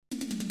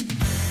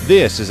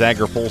This is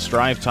AgriPulse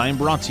Drive Time,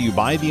 brought to you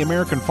by the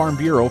American Farm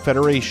Bureau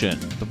Federation,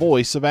 the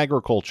voice of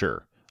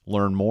agriculture.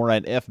 Learn more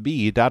at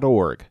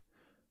fb.org.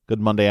 Good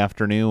Monday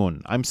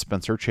afternoon. I'm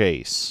Spencer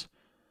Chase.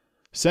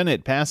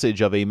 Senate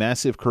passage of a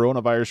massive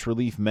coronavirus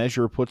relief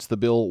measure puts the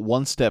bill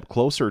one step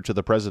closer to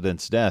the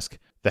president's desk.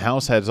 The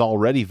House has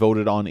already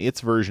voted on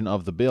its version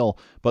of the bill,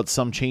 but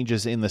some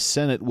changes in the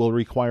Senate will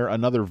require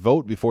another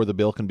vote before the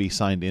bill can be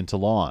signed into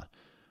law.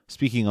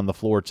 Speaking on the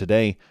floor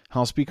today,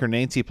 House Speaker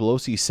Nancy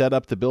Pelosi set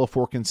up the bill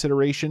for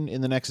consideration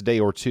in the next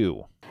day or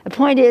two. The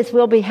point is,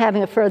 we'll be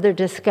having a further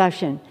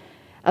discussion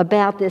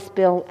about this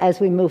bill as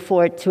we move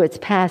forward to its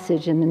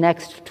passage in the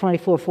next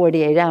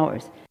 48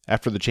 hours.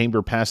 After the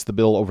chamber passed the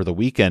bill over the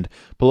weekend,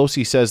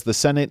 Pelosi says the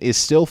Senate is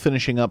still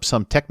finishing up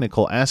some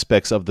technical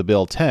aspects of the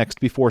bill text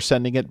before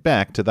sending it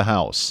back to the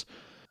House.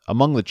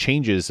 Among the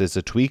changes is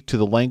a tweak to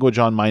the language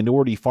on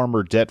minority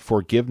farmer debt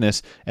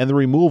forgiveness and the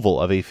removal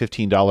of a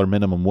 $15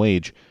 minimum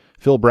wage.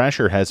 Phil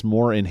Brasher has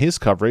more in his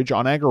coverage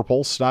on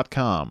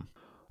agripulse.com.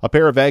 A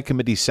pair of Ag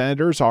Committee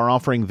senators are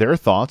offering their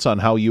thoughts on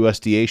how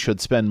USDA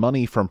should spend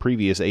money from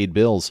previous aid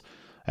bills.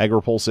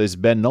 AgriPulse's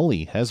Ben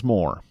Nuelle has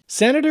more.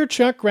 Senator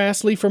Chuck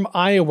Grassley from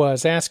Iowa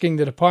is asking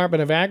the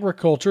Department of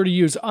Agriculture to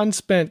use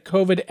unspent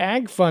COVID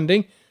ag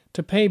funding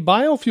to pay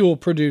biofuel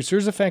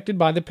producers affected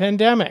by the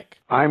pandemic.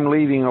 I'm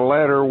leading a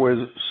letter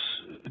with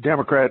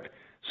Democrat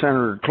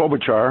Senator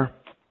Klobuchar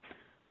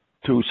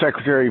to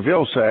Secretary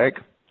Vilsack,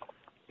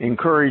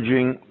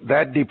 encouraging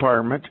that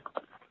department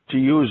to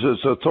use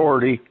its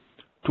authority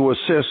to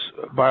assist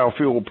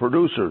biofuel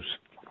producers.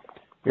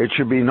 It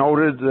should be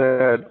noted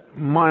that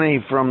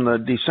money from the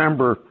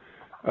December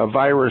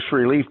virus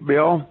relief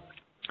bill,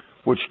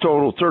 which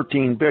totaled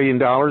 $13 billion,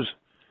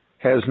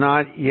 has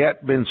not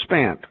yet been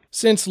spent.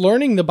 Since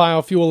learning the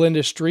biofuel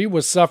industry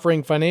was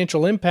suffering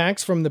financial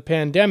impacts from the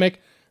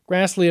pandemic,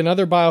 Grassley and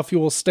other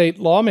biofuel state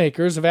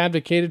lawmakers have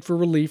advocated for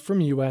relief from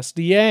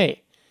USDA.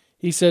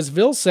 He says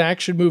Vilsack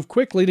should move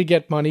quickly to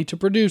get money to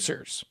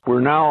producers.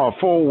 We're now a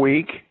full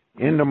week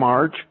into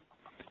March,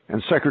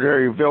 and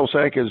Secretary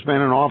Vilsack has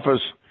been in office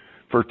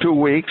for 2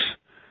 weeks.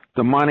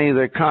 The money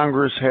that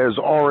Congress has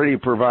already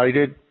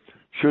provided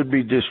should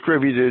be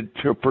distributed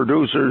to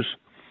producers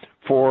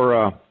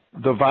for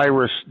the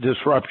virus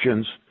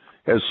disruptions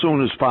as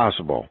soon as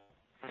possible.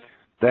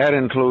 That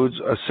includes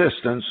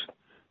assistance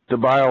to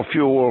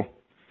biofuel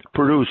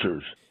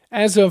producers.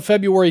 As of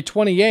February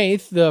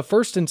 28th, the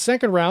first and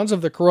second rounds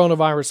of the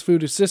Coronavirus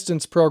Food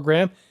Assistance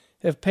Program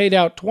have paid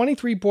out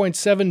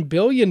 $23.7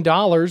 billion,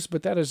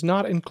 but that has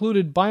not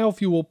included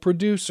biofuel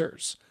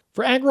producers.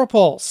 For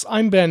AgriPulse,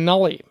 I'm Ben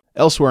Nuelle.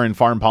 Elsewhere in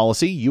farm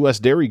policy, U.S.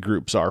 dairy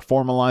groups are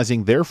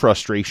formalizing their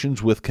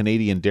frustrations with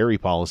Canadian dairy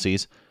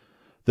policies.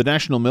 The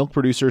National Milk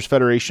Producers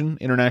Federation,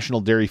 International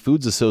Dairy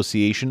Foods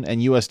Association,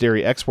 and U.S.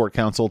 Dairy Export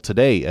Council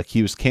today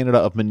accused Canada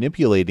of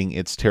manipulating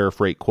its tariff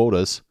rate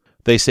quotas.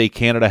 They say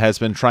Canada has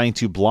been trying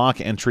to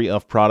block entry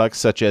of products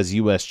such as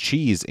U.S.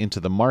 cheese into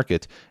the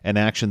market, an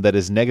action that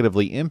is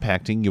negatively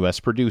impacting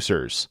U.S.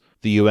 producers.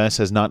 The U.S.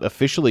 has not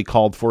officially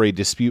called for a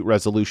dispute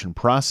resolution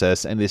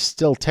process and is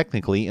still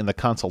technically in the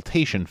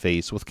consultation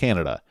phase with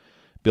Canada.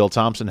 Bill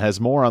Thompson has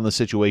more on the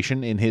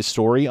situation in his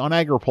story on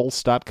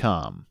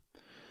agripulse.com.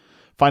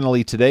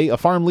 Finally today, a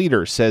farm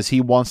leader says he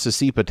wants to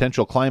see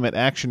potential climate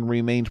action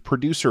remain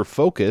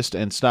producer-focused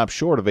and stop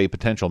short of a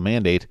potential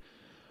mandate.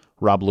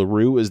 Rob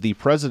LaRue is the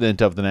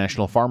president of the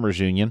National Farmers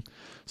Union.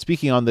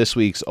 Speaking on this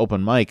week's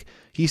Open Mic,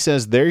 he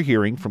says they're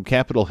hearing from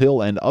Capitol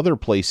Hill and other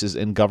places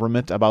in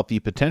government about the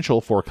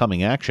potential for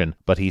coming action,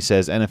 but he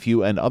says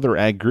NFU and other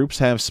ag groups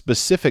have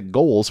specific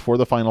goals for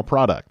the final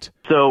product.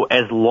 So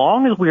as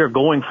long as we are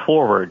going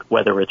forward,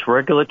 whether it's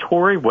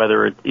regulatory,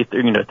 whether it's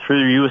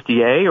through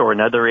USDA or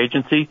another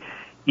agency,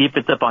 if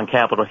it's up on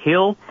Capitol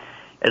Hill,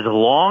 as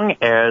long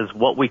as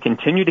what we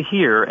continue to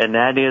hear, and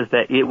that is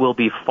that it will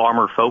be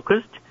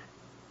farmer-focused,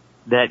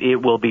 that it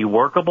will be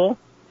workable,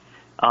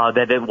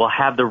 that it will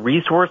have the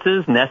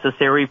resources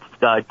necessary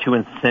to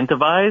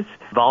incentivize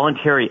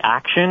voluntary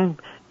action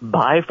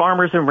by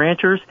farmers and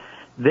ranchers,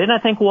 then I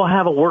think we'll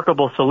have a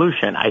workable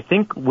solution. I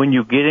think when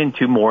you get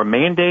into more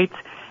mandates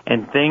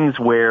and things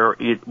where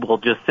it will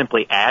just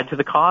simply add to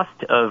the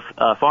cost of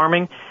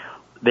farming,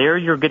 there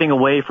you're getting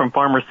away from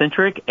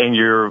farmer-centric and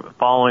you're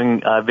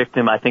falling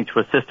victim, I think, to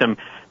a system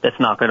that's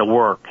not going to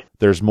work.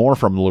 There's more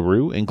from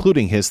LaRue,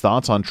 including his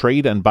thoughts on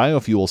trade and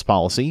biofuels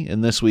policy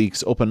in this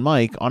week's Open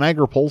Mic on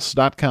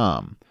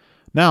agripulse.com.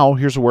 Now,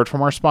 here's a word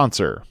from our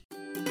sponsor.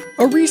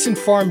 A recent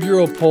Farm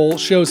Bureau poll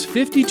shows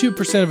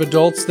 52% of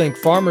adults think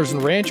farmers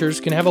and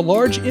ranchers can have a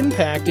large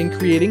impact in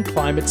creating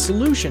climate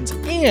solutions.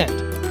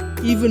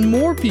 And even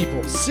more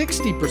people,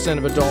 60%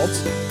 of adults,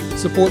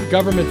 support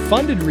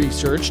government-funded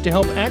research to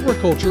help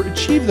agriculture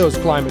achieve those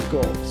climate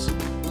goals.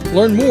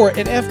 Learn more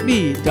at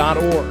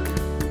fb.org.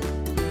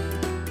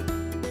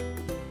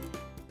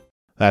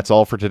 That's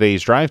all for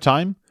today's Drive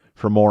Time.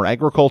 For more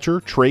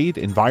agriculture, trade,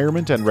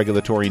 environment, and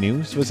regulatory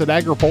news, visit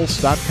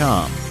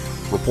agripulse.com.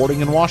 Reporting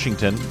in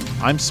Washington,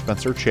 I'm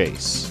Spencer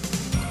Chase.